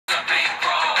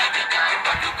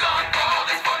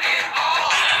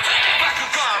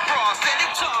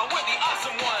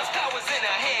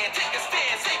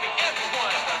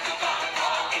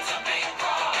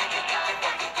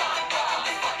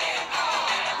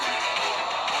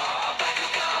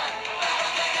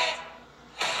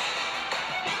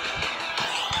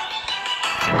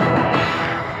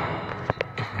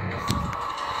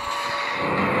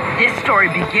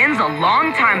begins a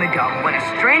long time ago when a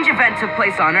strange event took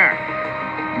place on Earth.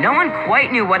 No one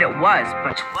quite knew what it was,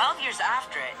 but 12 years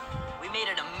after it, we made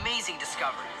an amazing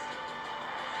discovery.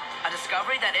 A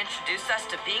discovery that introduced us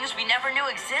to beings we never knew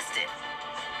existed.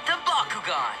 The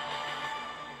Bakugan.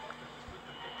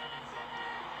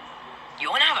 You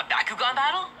want to have a Bakugan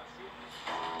battle?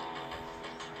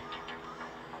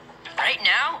 Right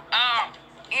now?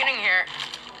 Eating here.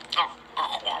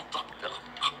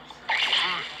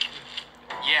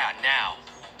 Yeah, now.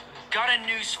 Got a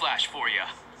newsflash for you.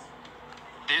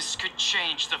 This could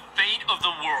change the fate of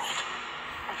the world.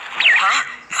 Huh?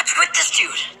 What's with this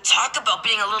dude? Talk about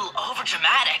being a little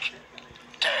overdramatic.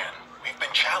 Dan, we've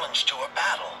been challenged to a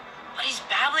battle. But he's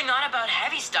babbling on about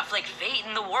heavy stuff like fate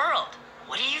and the world.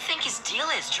 What do you think his deal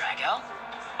is, Drago?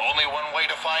 Only one way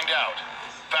to find out.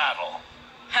 Battle.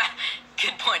 Ha!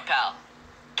 Good point, pal.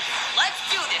 Let's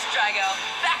do this, Drago!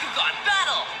 Bakugan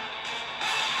battle!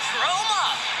 Throw 'em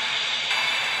up!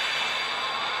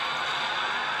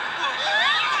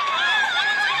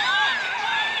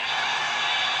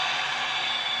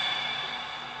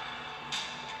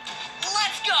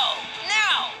 Let's go!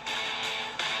 Now!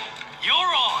 You're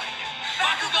on!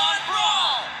 Bakugan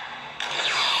brawl!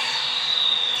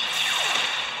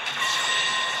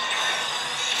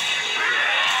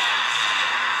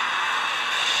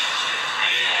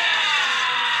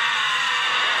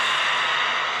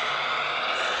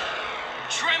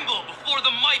 Tremble before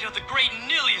the might of the great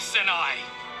Nilius and I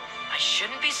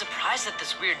shouldn't be surprised that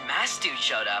this weird masked dude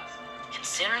showed up,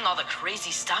 considering all the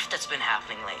crazy stuff that's been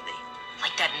happening lately.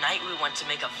 Like that night we went to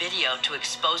make a video to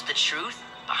expose the truth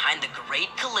behind the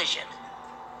Great Collision.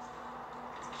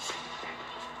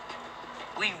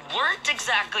 We weren't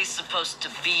exactly supposed to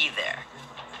be there.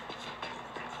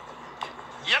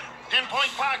 Yep,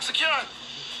 pinpoint park secure.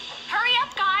 Hurry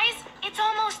up, guys! It's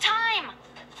almost time!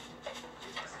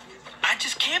 I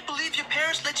just can't believe your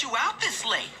parents let you out this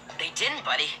late. They didn't,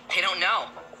 buddy. They don't know.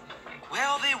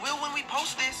 Well, they will when we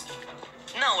post this.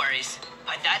 No worries.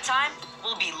 By that time,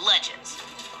 we'll be legends.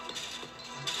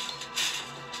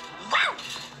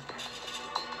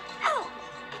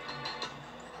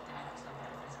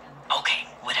 Okay,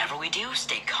 whatever we do,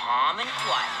 stay calm and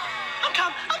quiet. I'm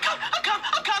calm.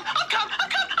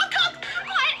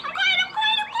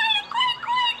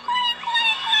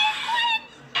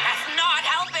 That's not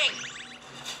helping!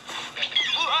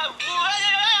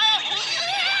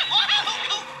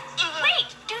 Wait,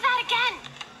 do that again!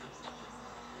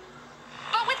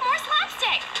 But with more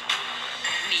slapstick!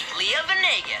 Meet Leah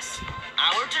Venegas,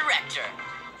 our director.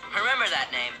 Remember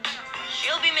that name.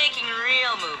 She'll be making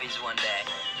real movies one day.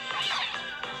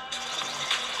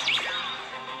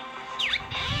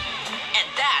 And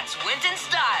that's Winton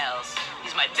Styles.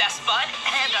 He's my best bud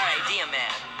and our idea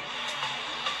man.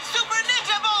 Super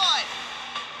Ninja Boy!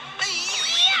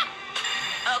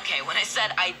 Okay, when I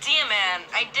said idea man,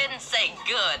 I didn't say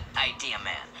good idea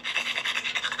man.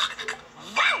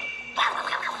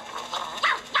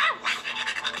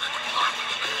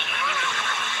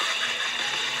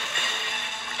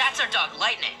 That's our dog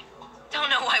Lightning. Don't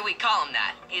know why we call him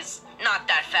that. He's not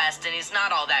that fast and he's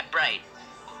not all that bright.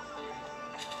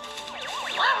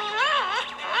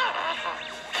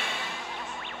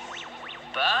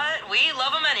 But we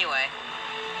love him anyway.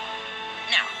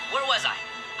 Now, where was I?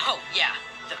 Oh, yeah,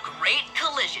 the Great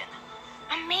Collision.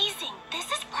 Amazing!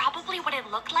 This is probably what it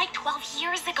looked like 12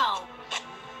 years ago.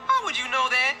 How would you know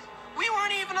that? We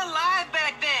weren't even alive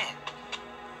back then.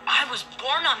 I was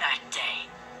born on that day.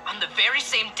 On the very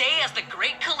same day as the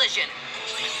Great Collision.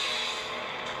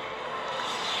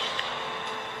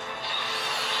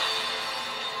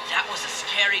 That was a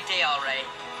scary day, all right.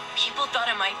 People thought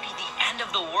it might be the end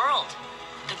of the world.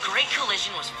 The Great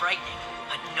Collision was frightening,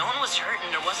 but no one was hurt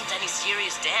and there wasn't any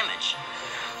serious damage.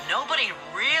 Nobody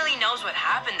really knows what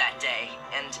happened that day,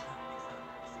 and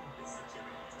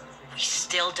we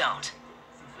still don't.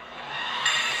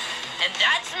 And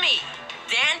that's me,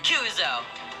 Dan Kuzo.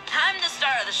 I'm the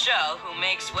star of the show who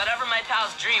makes whatever my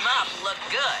pals dream up look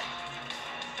good.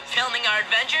 Filming our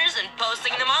adventures and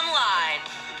posting them online.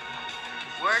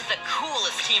 We're the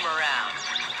coolest team around.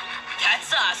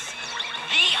 That's us,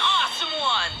 the Awesome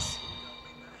Ones.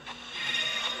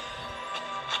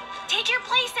 Take your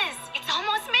places! It's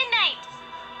almost midnight!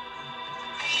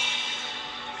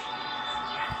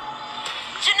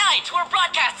 Tonight, we're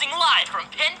broadcasting live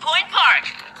from Pinpoint Park.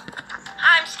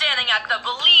 I'm standing at the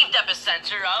believed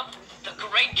epicenter of the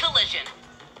Great Collision.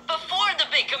 Before the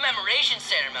big commemoration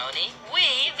ceremony,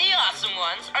 we, the Awesome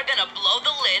Ones, are gonna blow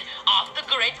the lid off the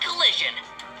Great Collision.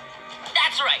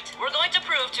 That's right, we're going to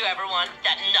prove to everyone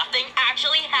that nothing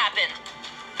actually happened.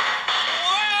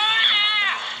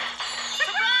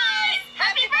 Surprise!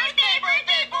 Happy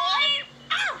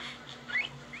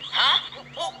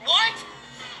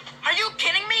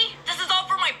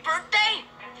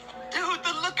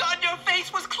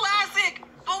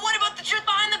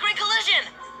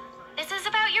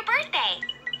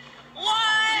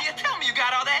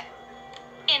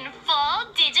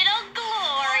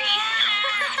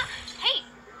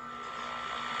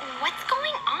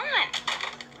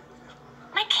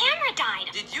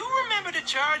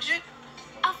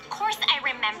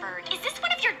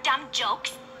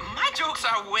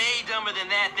are way dumber than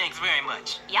that, thanks very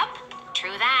much. Yep,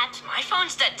 true that. My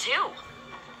phone's dead too.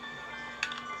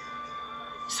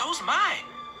 So's mine.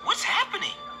 What's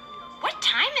happening? What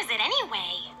time is it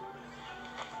anyway?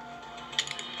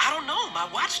 I don't know. My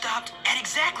watch stopped at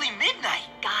exactly midnight.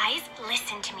 Guys,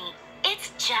 listen to me.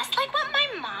 It's just like what my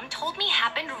mom told me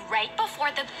happened right before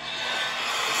the...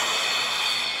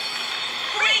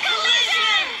 Great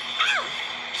collision! Ow!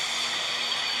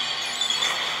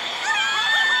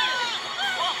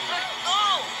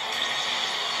 Oh!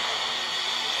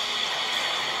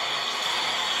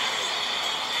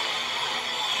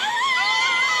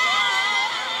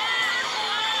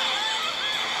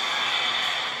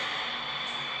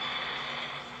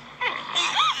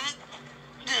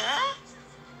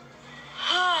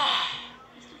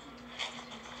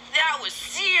 That was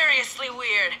seriously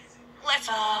weird. Let's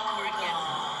awkward again.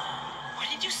 What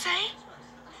did you say?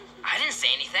 I didn't say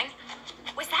anything.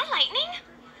 Was that lightning?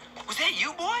 Was that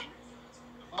you, boy?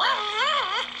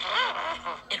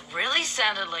 It really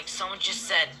sounded like someone just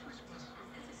said,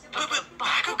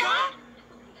 Bakugan?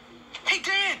 Hey,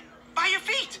 Dan, by your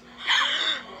feet.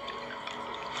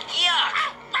 yuck.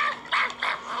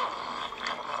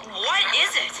 What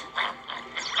is it?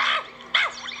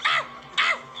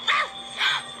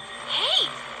 Hey,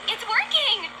 it's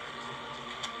working!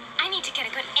 I need to get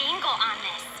a good angle on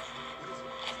this.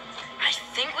 I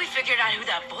think we figured out who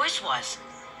that voice was.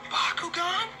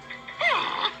 Bakugan?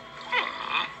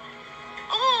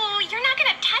 Oh, you're not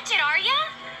gonna touch it, are ya?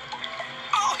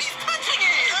 Oh, he's touching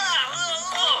it!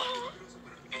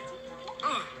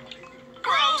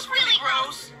 Gross, really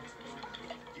gross.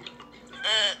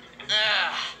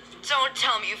 Don't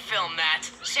tell me you filmed that.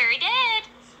 Sure did.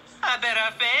 I bet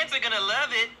our fans are gonna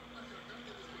love it.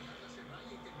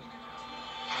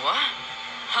 What?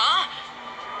 Huh?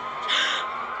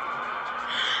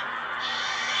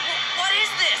 What is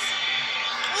this?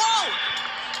 Whoa!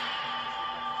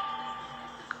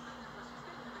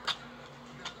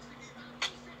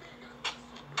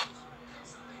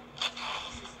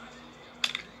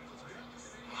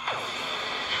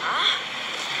 Huh?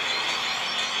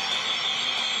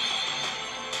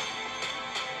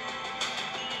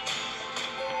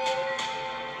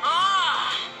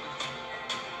 Ah!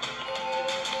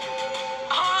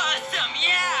 Awesome,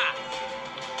 yeah!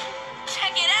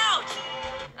 Check it out!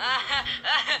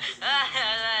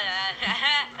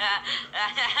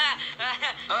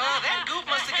 That goop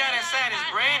must have got inside his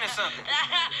brain or something.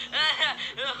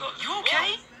 You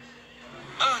okay?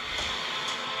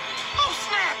 Oh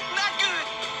snap! Not good!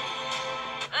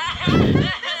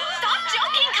 Stop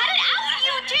joking! Cut it out,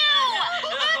 you two!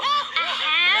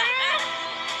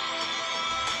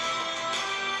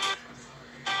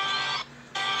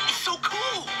 It's so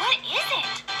cool! What is it?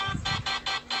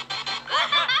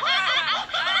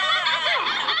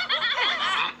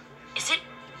 Is it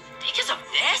because of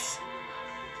this?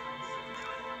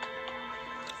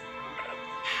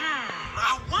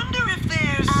 I wonder if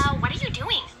there's... What are you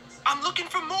doing? I'm looking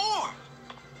for more!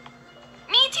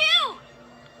 Me too!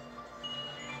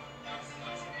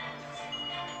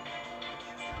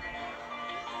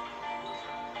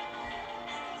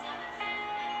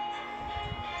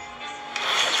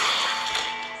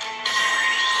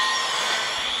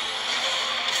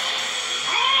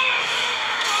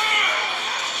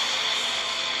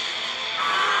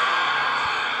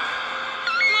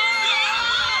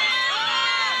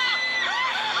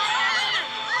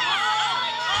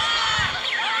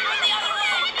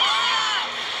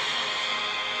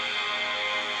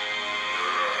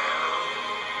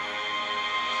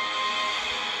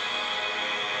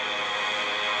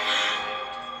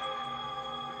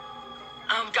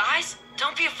 Guys,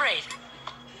 don't be afraid.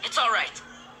 It's all right.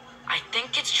 I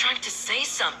think it's trying to say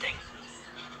something.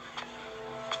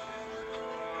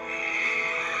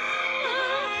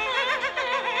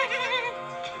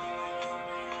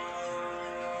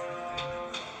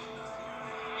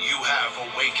 You have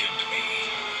awakened me.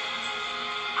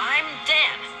 I'm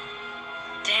Dan.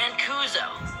 Dan Kuzo.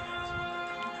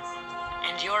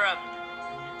 And you're a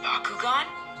Bakugan?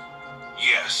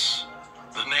 Yes,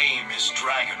 the name is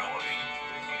Dragonoid.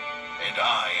 And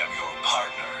I am your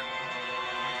partner.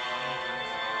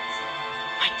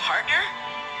 My partner?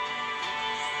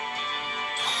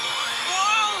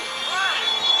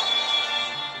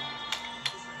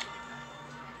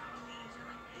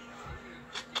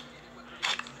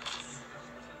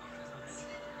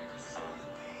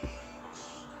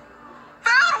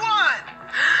 Found one!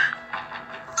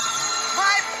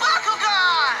 My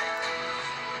Bakugan!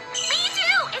 Me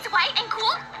too! It's white and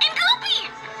cool and goopy!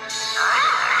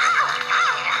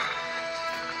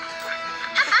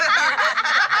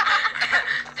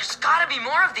 There's gotta be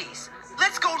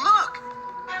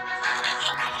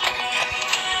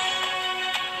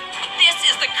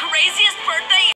craziest birthday